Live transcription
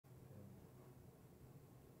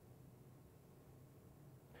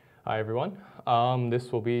Hi everyone.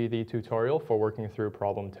 This will be the tutorial for working through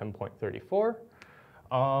problem 10.34.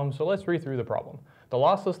 So let's read through the problem. The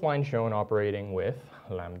lossless line shown operating with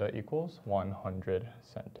lambda equals 100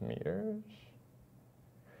 centimeters.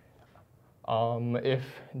 If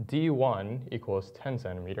d1 equals 10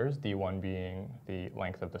 centimeters, d1 being the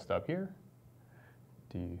length of the stub here,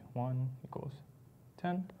 d1 equals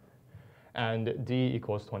 10, and d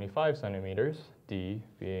equals 25 centimeters, d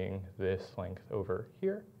being this length over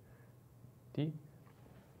here, d.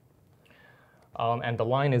 And the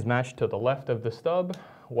line is matched to the left of the stub.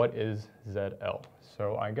 What is ZL?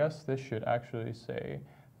 So I guess this should actually say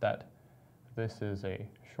that this is a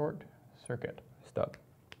short circuit stub.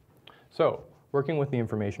 So working with the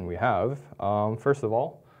information we have, first of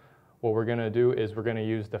all, what we're going to do is we're going to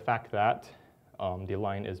use the fact that the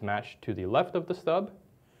line is matched to the left of the stub,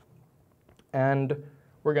 and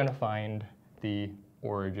we're going to find the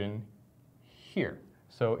origin here.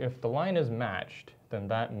 So if the line is matched, then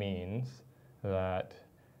that means that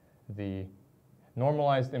the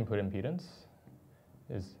normalized input impedance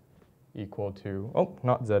is equal to,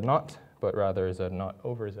 not Z0, but rather Z0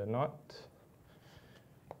 over Z0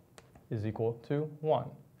 is equal to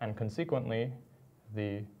 1. And consequently,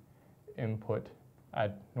 the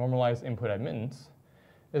normalized input admittance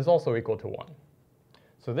is also equal to 1.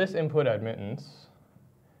 So this input admittance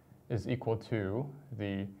is equal to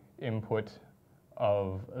the input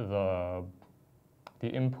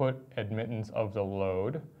admittance of the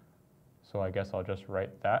load. So I guess I'll just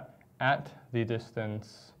write that at the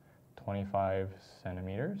distance 25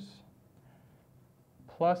 centimeters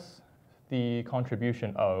plus the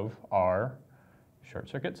contribution of our short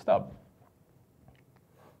circuit stub.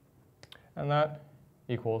 And that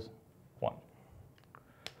equals 1.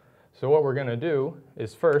 So what we're going to do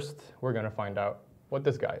is first we're going to find out what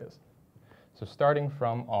this guy is. So starting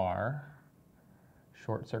from our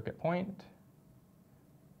short circuit point,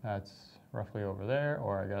 that's roughly over there,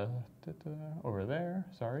 or I guess over there,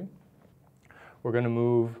 sorry. We're going to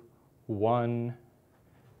move 1/10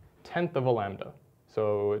 of a lambda.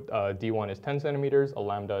 So D1 is 10 centimeters, a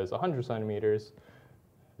lambda is 100 centimeters.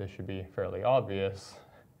 This should be fairly obvious,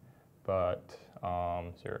 but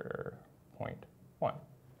 0.1.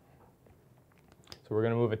 So we're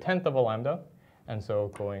going to move 1/10 of a lambda, and so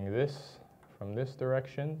going from this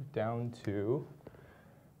direction down to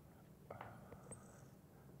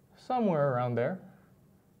somewhere around there.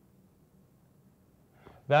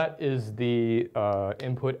 That is the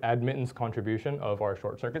input admittance contribution of our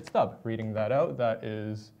short circuit stub. Reading that out, that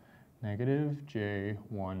is negative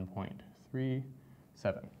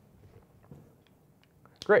J1.37.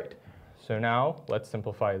 Great. So now let's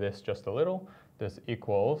simplify this just a little. This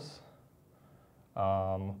equals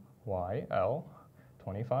YL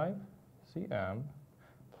 25 cm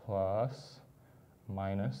plus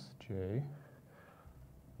minus J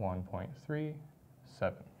 1.37.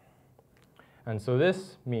 And so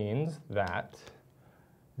this means that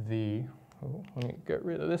let me get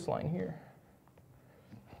rid of this line here.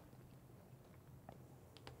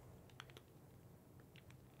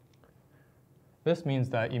 This means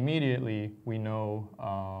that immediately we know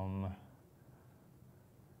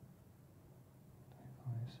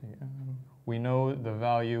the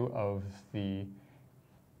value of the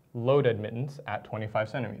load admittance at 25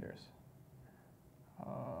 centimeters.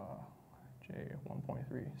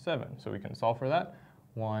 J1.37. So we can solve for that.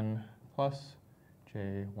 1 plus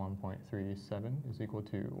J1.37 is equal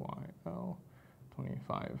to YL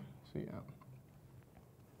 25 cm.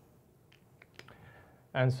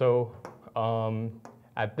 And so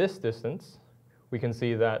at this distance, we can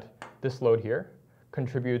see that this load here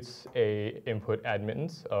contributes a input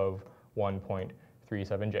admittance of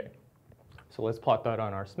 1.37J. So let's plot that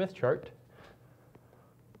on our Smith chart.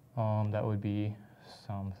 That would be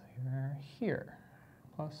somewhere here,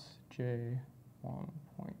 plus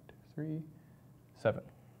J1.37.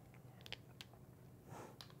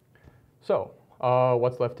 So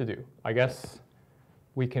what's left to do? I guess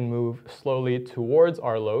we can move slowly towards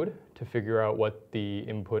our load to figure out what the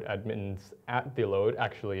input admittance at the load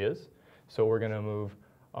actually is. So we're going to move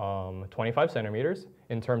 25 centimeters.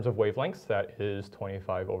 In terms of wavelengths, that is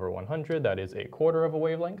 25 over 100. That is 1/4 of a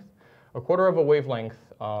wavelength. 1/4 of a wavelength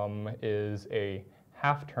is a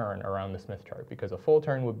half turn around the Smith chart, because a full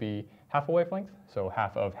turn would be half a wavelength. So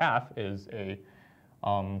half of half is a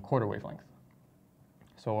 1/4 wavelength.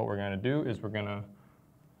 So what we're going to do is we're going to,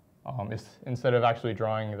 instead of actually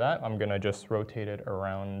drawing that, I'm going to just rotate it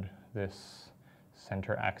around this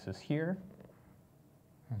center axis here.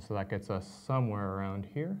 And so that gets us somewhere around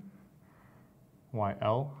here.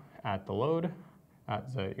 YL at the load at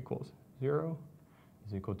Z equals 0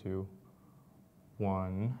 is equal to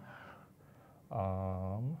one.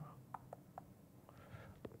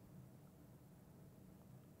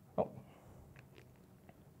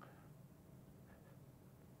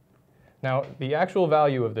 Now, the actual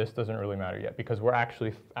value of this doesn't really matter yet because we're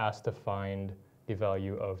actually asked to find the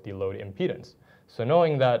value of the load impedance. So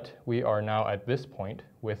knowing that we are now at this point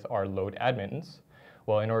with our load admittance,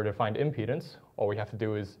 well, in order to find impedance, all we have to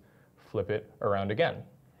do is flip it around again.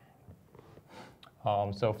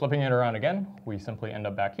 So flipping it around again, we simply end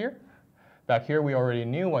up back here. Back here, we already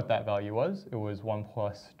knew what that value was. It was 1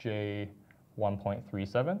 plus j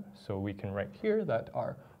 1.37. So we can write here that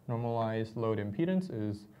our normalized load impedance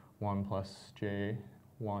is 1 plus j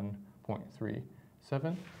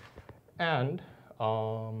 1.37. And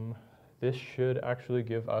this should actually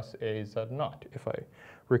give us a Z0. If I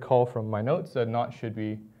recall from my notes, Z0 should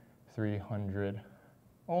be 300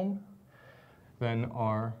 ohm. Then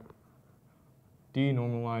our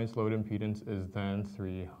denormalized load impedance is then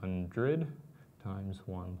 300 times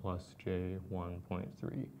 1 plus j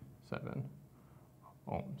 1.37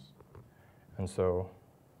 ohms. And so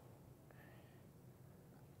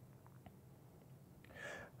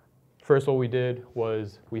first what we did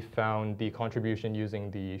was we found the contribution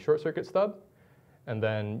using the short circuit stub, and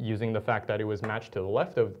then using the fact that it was matched to the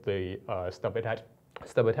left of the stub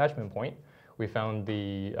attachment point, we found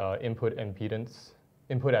the input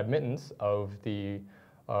admittance of the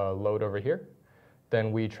load over here.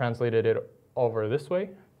 Then we translated it over this way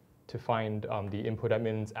to find the input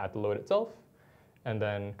admittance at the load itself, and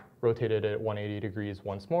then rotated it 180 degrees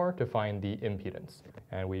once more to find the impedance.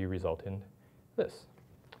 And we result in this.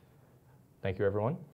 Thank you, everyone.